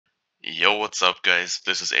Yo, what's up guys?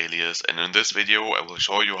 This is Alias, and in this video I will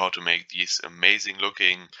show you how to make these amazing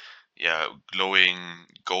looking, glowing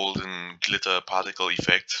golden glitter particle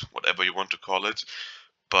effect, whatever you want to call it.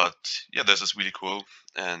 But yeah, this is really cool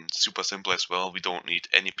and super simple as well. We don't need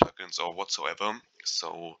any plugins or whatsoever.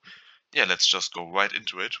 So yeah, let's just go right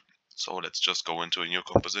into it. So let's just go into a new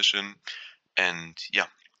composition and yeah,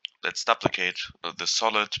 let's duplicate the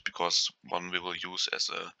solid because one we will use as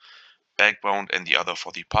a background and the other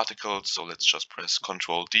for the particles. So let's just press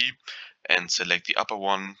Ctrl D and select the upper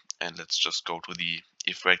one, and let's just go to the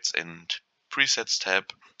effects and presets tab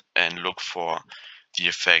and look for the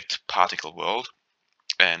effect particle world,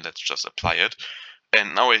 and let's just apply it.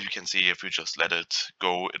 And now as you can see, if you just let it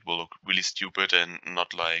go, it will look really stupid and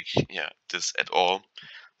not like this at all.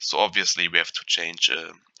 So obviously we have to change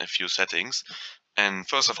a few settings. And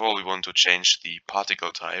first of all, we want to change the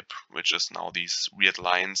particle type, which is now these weird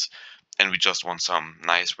lines, and we just want some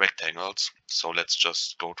nice rectangles. So let's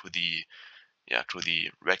just go to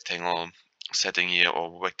the rectangle setting here,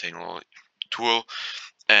 or rectangle tool,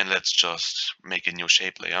 and let's just make a new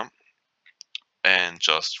shape layer and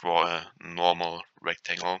just draw a normal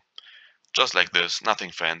rectangle just like this,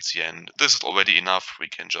 nothing fancy, and this is already enough. We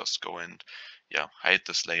can just go and hide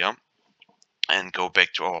this layer and go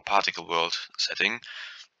back to our particle world setting.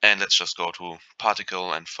 And let's just go to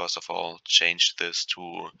particle and first of all change this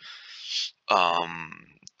to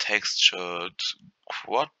textured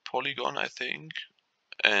quad polygon, I think.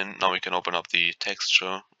 And now we can open up the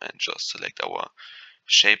texture and just select our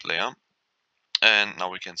shape layer. And now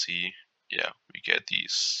we can see, we get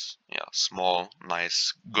these small,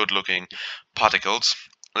 nice, good looking particles.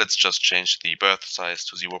 Let's just change the birth size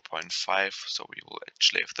to 0.5, so we will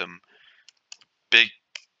actually have them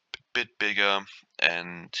bit bigger,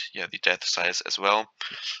 and the depth size as well.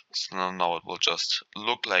 So now it will just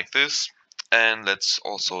look like this. And let's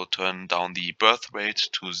also turn down the birth rate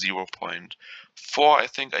to 0.4, I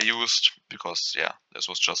think I used, because this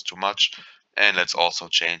was just too much. And let's also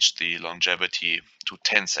change the longevity to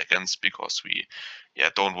 10 seconds because we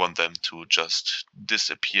don't want them to just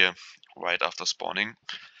disappear right after spawning.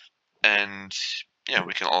 And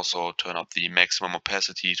we can also turn up the maximum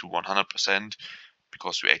opacity to 100%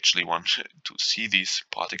 because we actually want to see these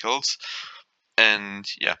particles. And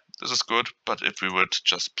this is good, but if we would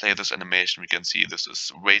just play this animation, we can see this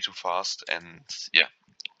is way too fast and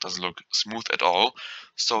doesn't look smooth at all.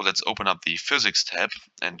 So let's open up the physics tab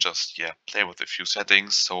and just play with a few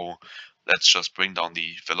settings. So let's just bring down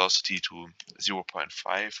the velocity to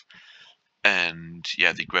 0.5, and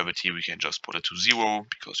the gravity we can just put it to 0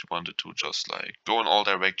 because we want it to just like go in all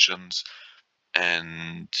directions.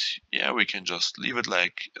 And we can just leave it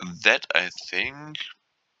like that, I think.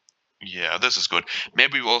 This is good.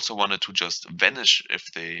 Maybe we also wanted to just vanish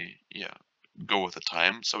if they go with the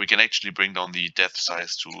time, so we can actually bring down the depth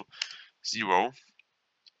size to 0.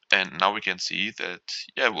 And now we can see that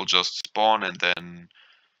it will just spawn and then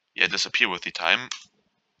disappear with the time.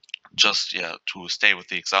 Just to stay with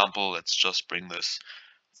the example, let's just bring this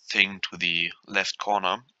thing to the left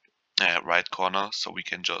corner, right corner, so we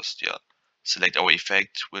can just select our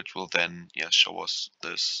effect, which will then show us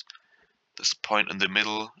this point in the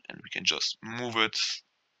middle, and we can just move it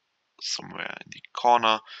somewhere in the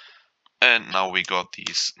corner. And now we got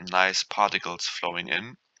these nice particles flowing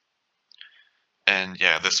in. And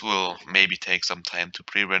this will maybe take some time to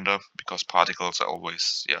pre-render because particles are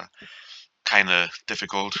always kind of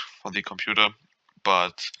difficult for the computer.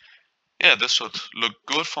 But this should look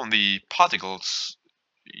good from the particles.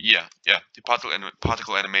 The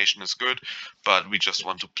particle animation is good, but we just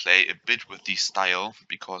want to play a bit with the style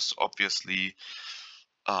because obviously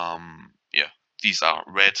these are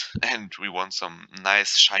red and we want some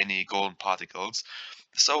nice shiny golden particles.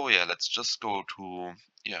 So let's just go to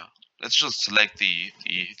let's just select the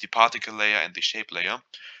particle layer and the shape layer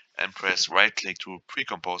and press right click to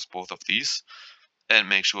pre-compose both of these and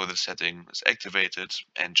make sure the setting is activated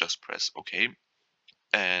and just press OK.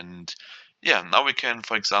 And now we can,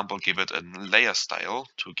 for example, give it a layer style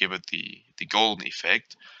to give it the golden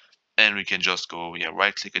effect. And we can just go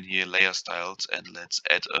right click in here, layer styles, and let's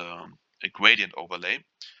add a gradient overlay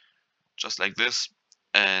just like this.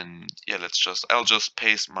 And I'll just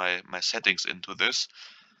paste my settings into this,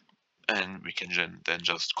 and we can then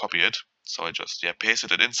just copy it. So I just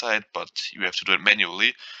pasted it inside, but you have to do it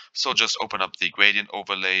manually. So just open up the gradient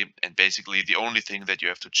overlay, and basically the only thing that you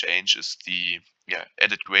have to change is the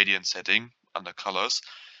edit gradient setting under colors.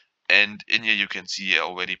 And in here you can see I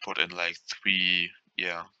already put in like 3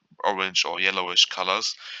 orange or yellowish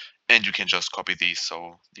colors, and you can just copy these.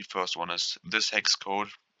 So the first one is this hex code,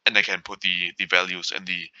 and I can put the values in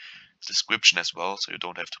the description as well, so you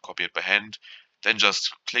don't have to copy it by hand. Then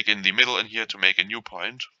just click in the middle in here to make a new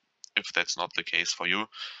point, if that's not the case for you,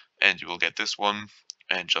 and you will get this one,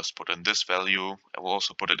 and just put in this value. I will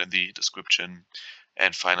also put it in the description,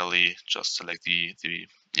 and finally just select the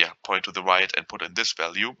point to the right and put in this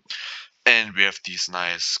value, and we have this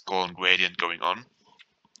nice golden gradient going on.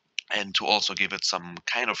 And to also give it some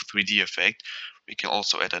kind of 3D effect, we can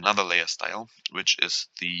also add another layer style, which is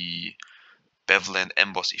the bevel and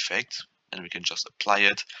emboss effect, and we can just apply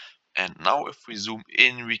it. And now if we zoom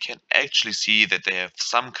in, we can actually see that they have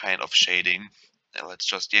some kind of shading. And let's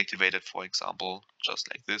just deactivate it, for example, just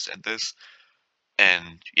like this and this.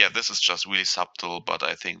 And yeah, this is just really subtle, but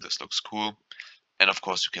I think this looks cool. And of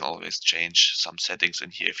course, you can always change some settings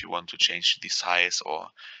in here if you want to change the size or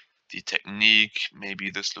the technique. Maybe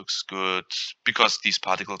this looks good. Because these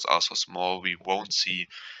particles are so small, we won't see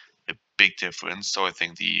a big difference. So I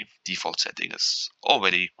think the default setting is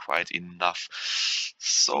already quite enough.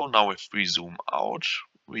 So now if we zoom out,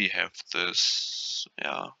 we have this,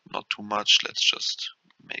 yeah, not too much. Let's just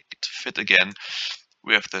make it fit again.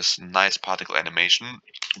 We have this nice particle animation,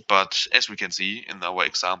 but as we can see in our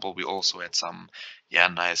example, we also had some, yeah,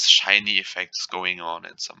 nice shiny effects going on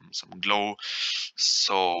and some glow.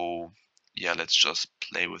 So yeah, let's just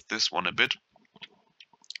play with this one a bit.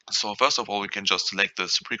 So first of all, we can just select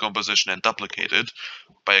this pre-composition and duplicate it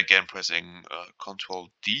by again pressing Ctrl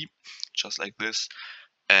D, just like this.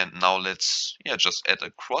 And now let's, yeah, just add a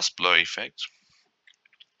cross blur effect,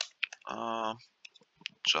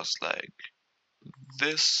 just like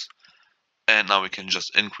this. And now we can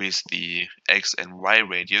just increase the X and Y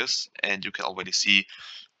radius, and you can already see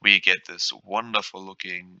we get this wonderful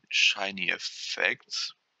looking shiny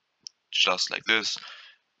effect, just like this.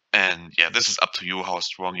 And yeah, this is up to you how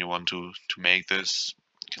strong you want to make this.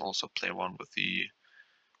 You can also play around with the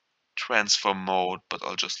transfer mode, but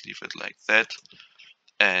I'll just leave it like that.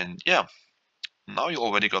 And yeah, now you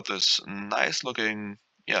already got this nice looking,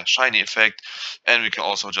 yeah, shiny effect. And we can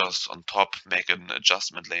also just on top make an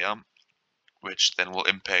adjustment layer, which then will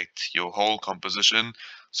impact your whole composition.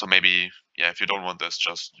 So maybe, yeah, if you don't want this,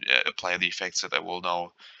 just apply the effects that I will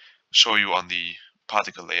now show you on the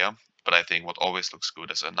particle layer. But I think what always looks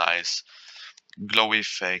good is a nice glow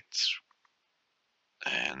effect.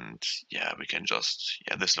 And yeah, we can just,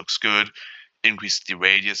 yeah, this looks good. Increase the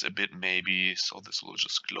radius a bit maybe, so this will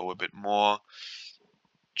just glow a bit more,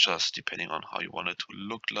 just depending on how you want it to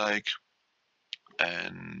look like.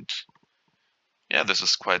 And yeah, this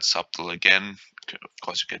is quite subtle again. Of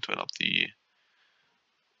course, you can turn up the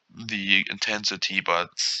intensity, but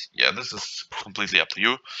yeah, this is completely up to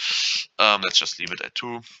you. Let's just leave it at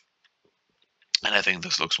 2. And I think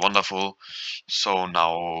this looks wonderful. So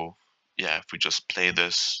now, yeah, if we just play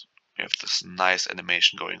this, we have this nice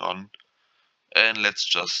animation going on. And let's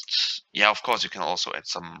just, yeah, of course, you can also add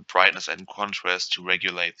some brightness and contrast to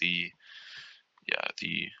regulate the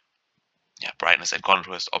brightness and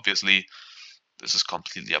contrast. Obviously, this is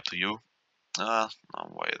completely up to you. Now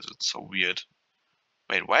why is it so weird?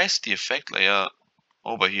 Wait, why is the effect layer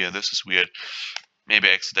over here? This is weird. Maybe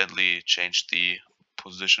I accidentally changed the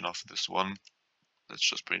position of this one. Let's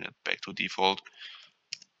just bring it back to default.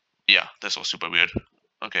 Yeah, this was super weird.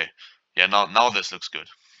 Okay. Yeah, now this looks good.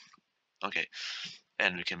 Okay.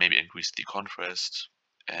 And we can maybe increase the contrast.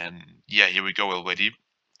 And yeah, here we go already.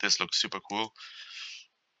 This looks super cool.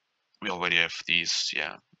 We already have these,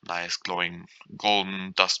 yeah, nice glowing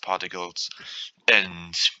golden dust particles.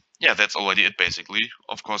 And yeah, that's already it basically.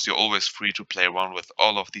 Of course, you're always free to play around with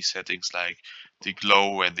all of these settings like the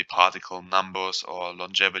glow and the particle numbers or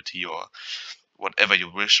longevity or whatever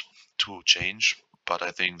you wish to change. But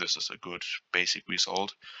I think this is a good basic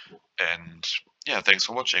result. And yeah, thanks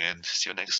for watching and see you next time.